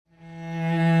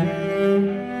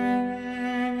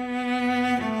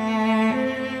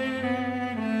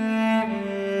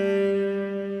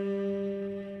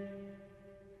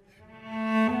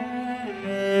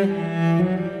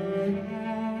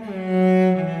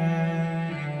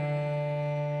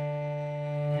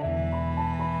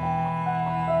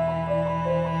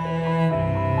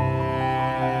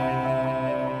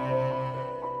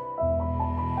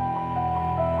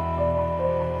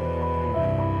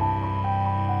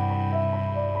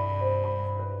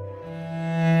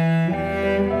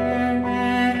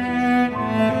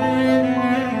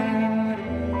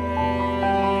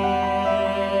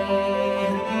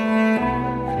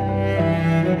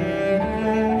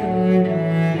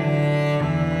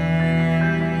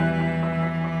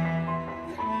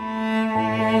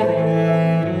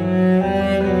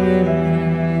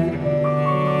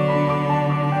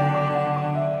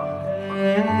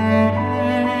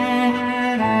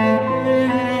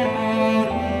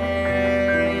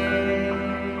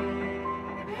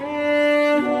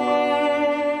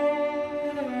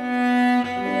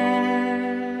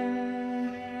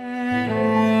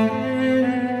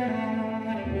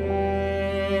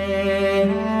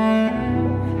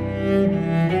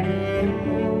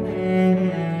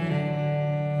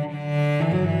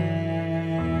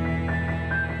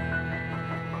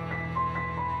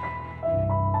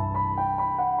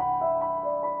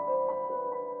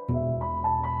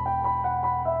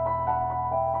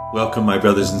Welcome, my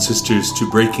brothers and sisters,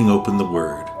 to Breaking Open the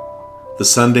Word, the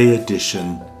Sunday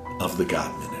edition of the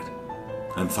God Minute.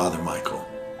 I'm Father Michael.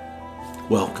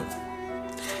 Welcome.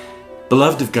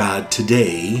 Beloved of God,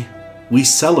 today we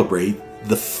celebrate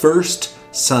the first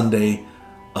Sunday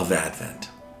of Advent.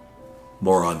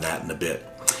 More on that in a bit.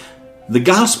 The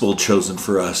gospel chosen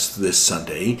for us this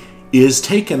Sunday is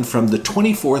taken from the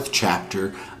 24th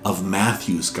chapter of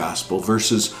Matthew's Gospel,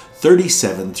 verses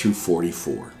 37 through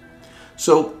 44.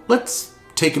 So let's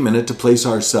take a minute to place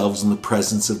ourselves in the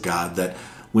presence of God that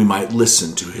we might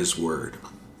listen to His Word.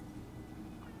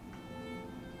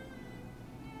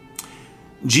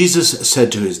 Jesus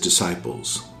said to His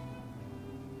disciples,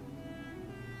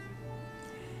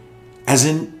 "As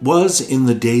it was in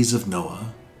the days of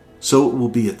Noah, so it will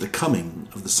be at the coming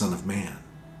of the Son of Man.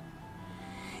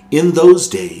 In those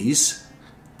days,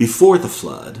 before the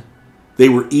flood, they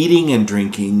were eating and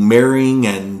drinking, marrying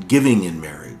and giving in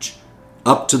marriage,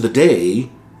 up to the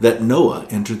day that Noah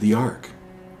entered the ark.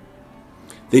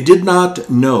 They did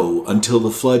not know until the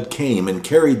flood came and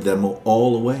carried them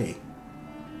all away.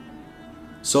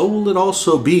 So will it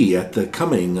also be at the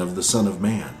coming of the Son of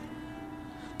Man.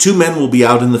 2 men will be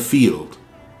out in the field.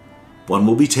 One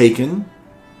will be taken,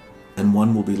 and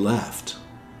one will be left.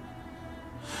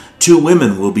 2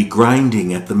 women will be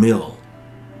grinding at the mill.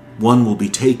 One will be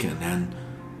taken, and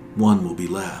one will be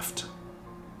left.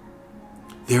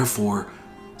 Therefore,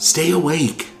 stay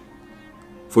awake,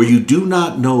 for you do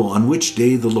not know on which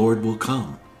day the Lord will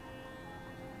come.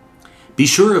 Be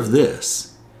sure of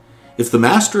this: if the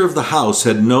master of the house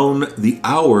had known the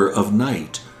hour of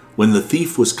night when the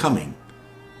thief was coming,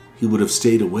 he would have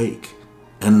stayed awake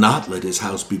and not let his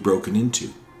house be broken into.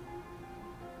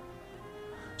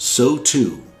 So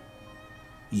too,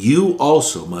 you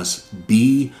also must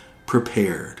be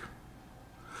prepared,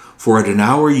 for at an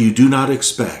hour you do not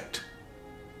expect,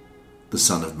 the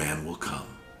Son of Man will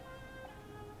come."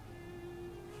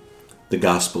 The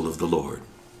Gospel of the Lord.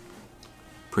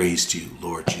 Praise to you,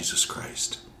 Lord Jesus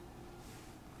Christ.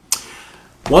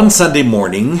 One Sunday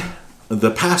morning, the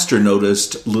pastor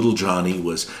noticed little Johnny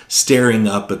was staring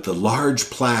up at the large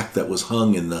plaque that was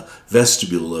hung in the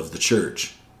vestibule of the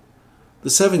church. The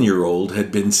 7-year-old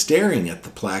had been staring at the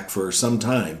plaque for some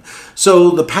time, so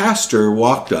the pastor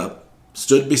walked up,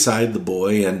 stood beside the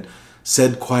boy, and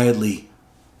said quietly,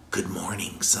 "Good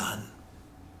morning, son."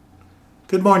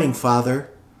 "Good morning, Father,"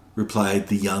 replied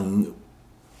the young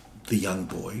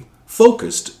boy,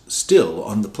 focused still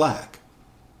on the plaque.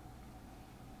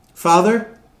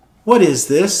 "Father, what is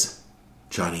this?"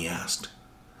 Johnny asked.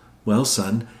 "Well,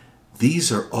 son,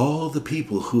 these are all the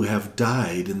people who have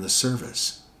died in the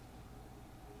service,"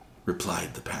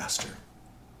 replied the pastor.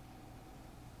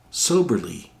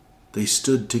 Soberly, they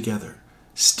stood together,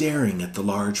 staring at the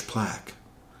large plaque.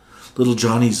 Little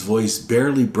Johnny's voice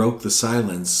barely broke the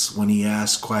silence when he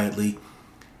asked quietly,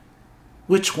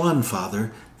 "Which one,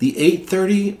 Father, the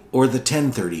 8:30 or the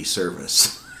 10:30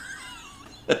 service?"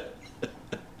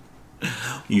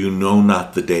 "You know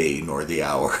not the day nor the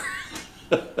hour."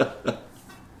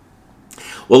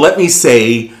 Well, let me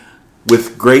say,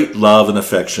 with great love and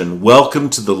affection, welcome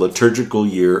to the liturgical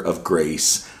year of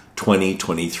grace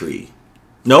 2023.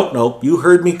 No, you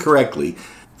heard me correctly.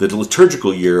 The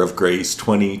liturgical year of grace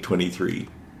 2023.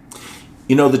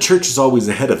 You know, the church is always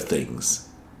ahead of things.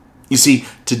 You see,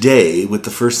 today, with the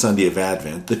first Sunday of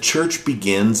Advent, the church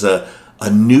begins a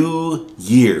new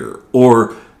year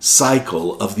or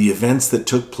cycle of the events that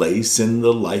took place in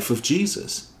the life of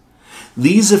Jesus.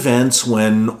 These events,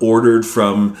 when ordered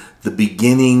from the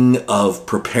beginning of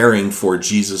preparing for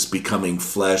Jesus becoming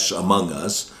flesh among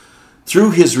us,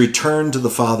 through his return to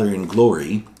the Father in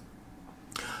glory,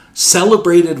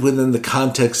 celebrated within the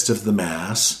context of the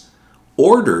Mass,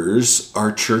 orders our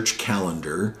church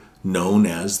calendar known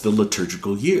as the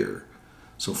liturgical year.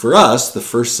 So for us, the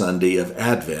first Sunday of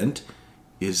Advent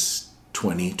is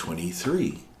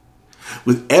 2023.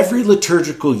 With every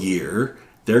liturgical year,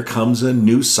 there comes a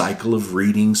new cycle of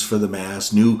readings for the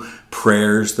Mass, new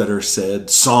prayers that are said,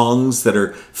 songs that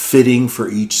are fitting for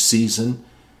each season.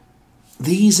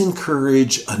 These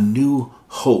encourage a new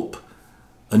hope,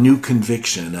 a new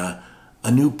conviction, a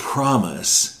new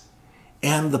promise,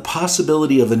 and the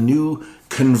possibility of a new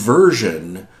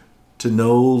conversion to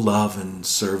know, love, and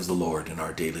serve the Lord in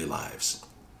our daily lives.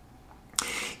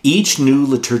 Each new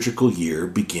liturgical year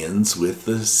begins with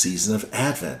the season of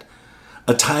Advent,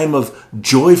 a time of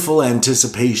joyful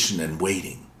anticipation and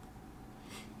waiting.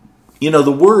 You know,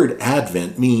 the word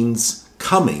Advent means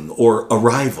coming or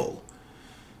arrival.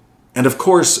 And of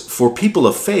course, for people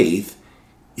of faith,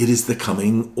 it is the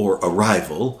coming or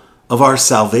arrival of our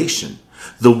salvation,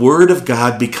 the Word of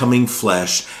God becoming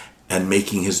flesh and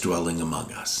making his dwelling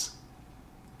among us.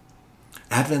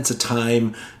 Advent's a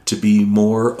time to be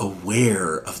more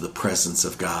aware of the presence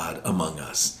of God among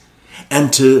us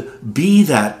and to be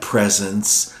that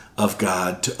presence of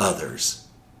God to others.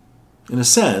 In a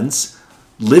sense,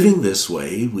 living this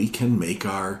way, we can make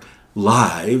our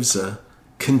lives a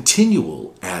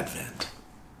continual Advent.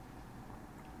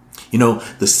 You know,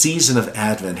 the season of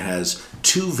Advent has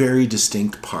two very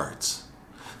distinct parts.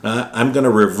 I'm going to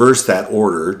reverse that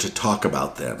order to talk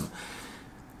about them.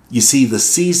 You see, the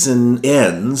season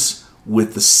ends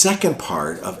with the second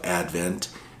part of Advent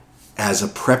as a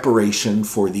preparation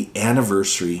for the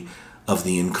anniversary of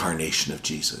the incarnation of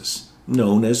Jesus,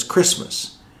 known as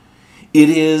Christmas. It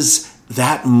is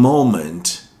that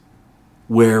moment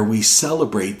where we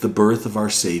celebrate the birth of our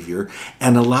Savior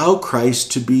and allow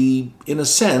Christ to be, in a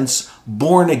sense,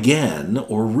 born again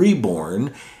or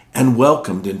reborn and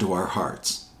welcomed into our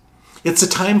hearts. It's a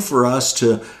time for us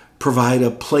to provide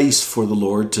a place for the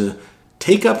Lord to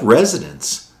take up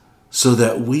residence so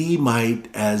that we might,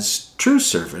 as true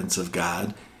servants of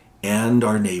God and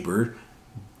our neighbor,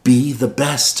 be the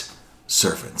best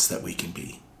servants that we can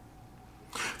be.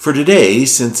 For today,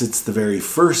 since it's the very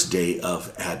first day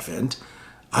of Advent,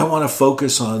 I want to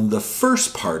focus on the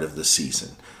first part of the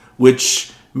season,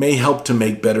 which may help to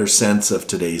make better sense of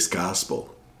today's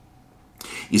gospel.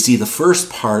 You see, the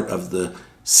first part of the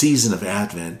season of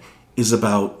Advent is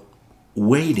about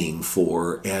waiting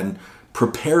for and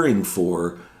preparing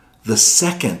for the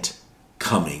second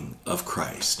coming of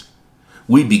Christ.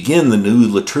 We begin the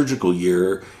new liturgical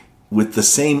year with the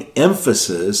same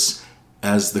emphasis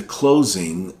as the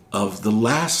closing of the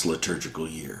last liturgical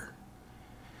year.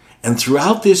 And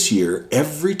throughout this year,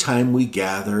 every time we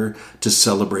gather to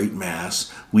celebrate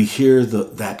Mass, we hear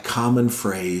that common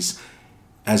phrase,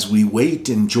 as we wait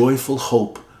in joyful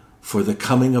hope for the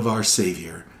coming of our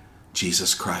Savior,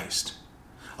 Jesus Christ.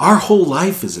 Our whole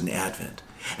life is an Advent,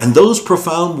 and those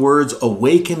profound words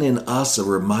awaken in us a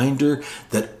reminder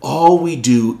that all we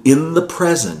do in the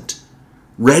present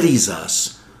readies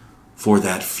us for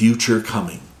that future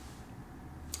coming.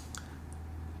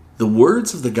 The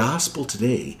words of the gospel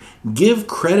today give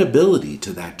credibility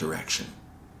to that direction.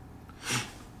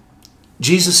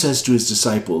 Jesus says to his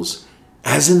disciples,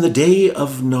 "As in the day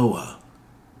of Noah,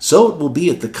 so it will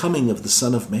be at the coming of the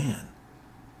Son of Man.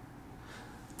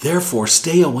 Therefore,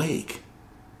 stay awake."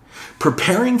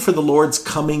 Preparing for the Lord's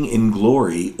coming in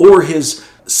glory, or his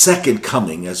second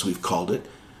coming, as we've called it,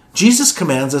 Jesus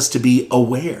commands us to be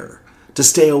aware, to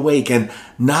stay awake, and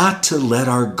not to let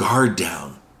our guard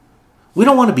down. We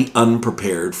don't want to be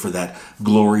unprepared for that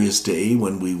glorious day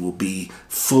when we will be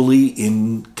fully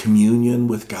in communion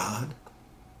with God.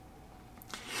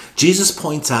 Jesus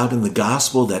points out in the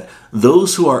gospel that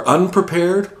those who are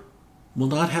unprepared will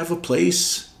not have a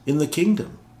place in the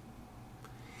kingdom.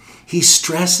 He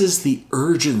stresses the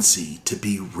urgency to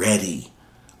be ready,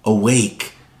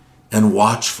 awake, and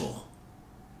watchful.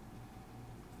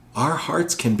 Our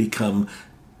hearts can become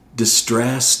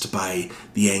distressed by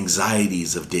the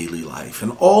anxieties of daily life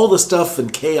and all the stuff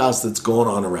and chaos that's going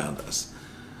on around us.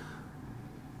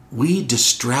 We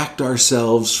distract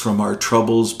ourselves from our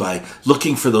troubles by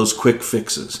looking for those quick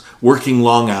fixes, working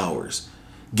long hours,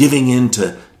 giving in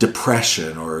to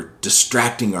depression, or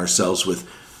distracting ourselves with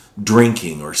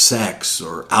drinking or sex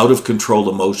or out-of-control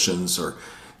emotions or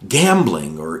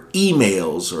gambling or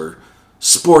emails or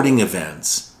sporting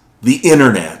events, the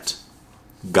internet,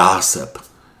 gossip,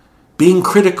 being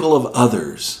critical of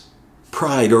others,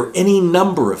 pride, or any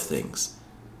number of things.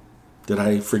 Did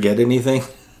I forget anything?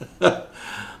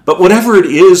 But whatever it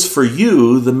is for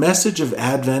you, the message of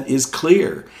Advent is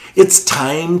clear. It's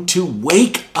time to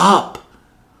wake up,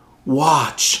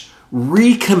 watch,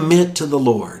 recommit to the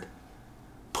Lord.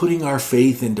 Putting our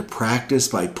faith into practice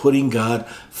by putting God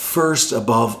first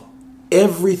above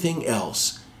everything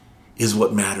else is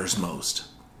what matters most.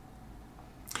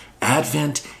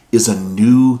 Advent is a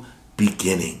new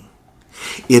beginning.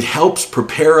 It helps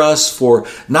prepare us for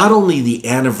not only the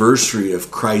anniversary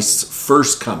of Christ's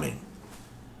first coming,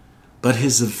 but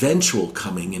his eventual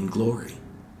coming in glory.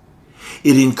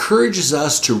 It encourages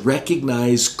us to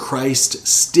recognize Christ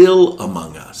still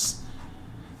among us,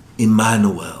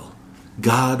 Emmanuel,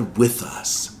 God with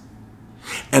us.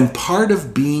 And part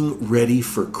of being ready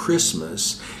for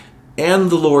Christmas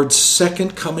and the Lord's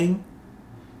second coming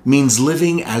means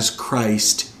living as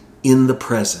Christ in the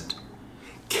present,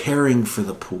 caring for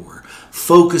the poor,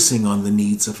 focusing on the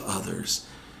needs of others,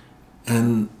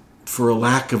 and, for a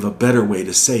lack of a better way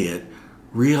to say it,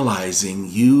 realizing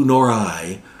you nor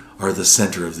I are the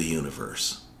center of the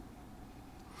universe.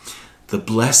 The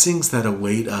blessings that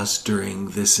await us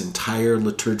during this entire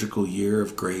liturgical year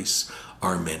of grace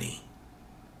are many.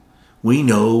 We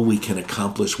know we can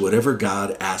accomplish whatever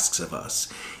God asks of us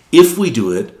if we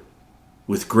do it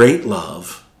with great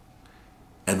love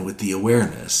and with the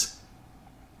awareness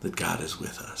that God is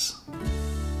with us.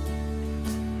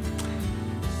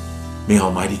 May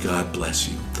Almighty God bless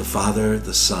you, the Father,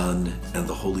 the Son, and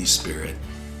the Holy Spirit.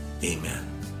 Amen.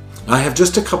 I have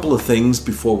just a couple of things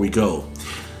before we go.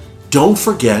 Don't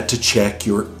forget to check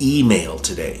your email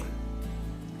today.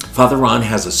 Father Ron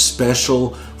has a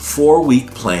special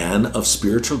 4-week plan of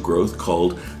spiritual growth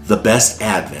called The Best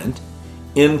Advent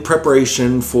in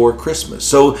preparation for Christmas.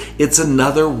 So it's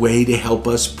another way to help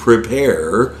us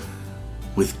prepare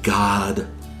with God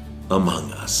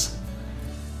among us.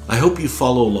 I hope you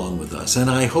follow along with us, and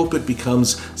I hope it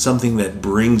becomes something that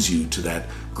brings you to that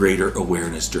greater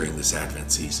awareness during this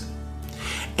Advent season.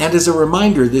 And as a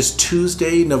reminder, this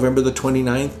Tuesday, November the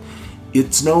 29th,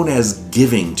 it's known as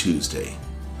Giving Tuesday.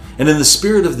 And in the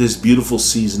spirit of this beautiful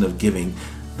season of giving,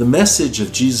 the message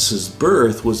of Jesus'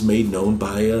 birth was made known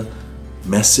by a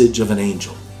message of an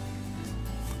angel.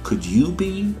 Could you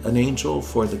be an angel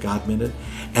for the God Minute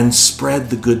and spread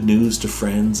the good news to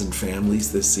friends and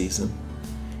families this season?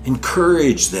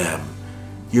 Encourage them,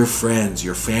 your friends,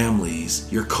 your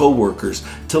families, your co-workers,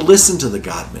 to listen to the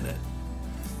God Minute.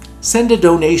 Send a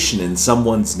donation in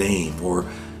someone's name, or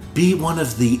be one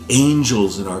of the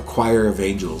angels in our choir of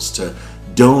angels to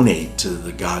donate to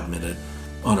the God Minute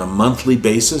on a monthly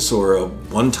basis or a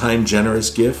one-time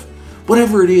generous gift.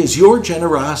 Whatever it is, your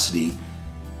generosity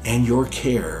and your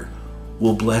care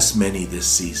will bless many this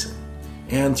season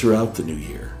and throughout the new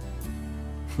year.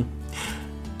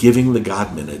 Giving the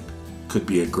God Minute could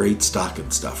be a great stocking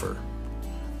stuffer,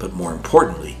 but more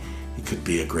importantly, it could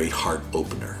be a great heart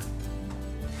opener.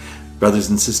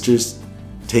 Brothers and sisters,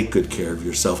 take good care of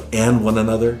yourself and one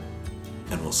another,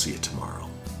 and we'll see you tomorrow.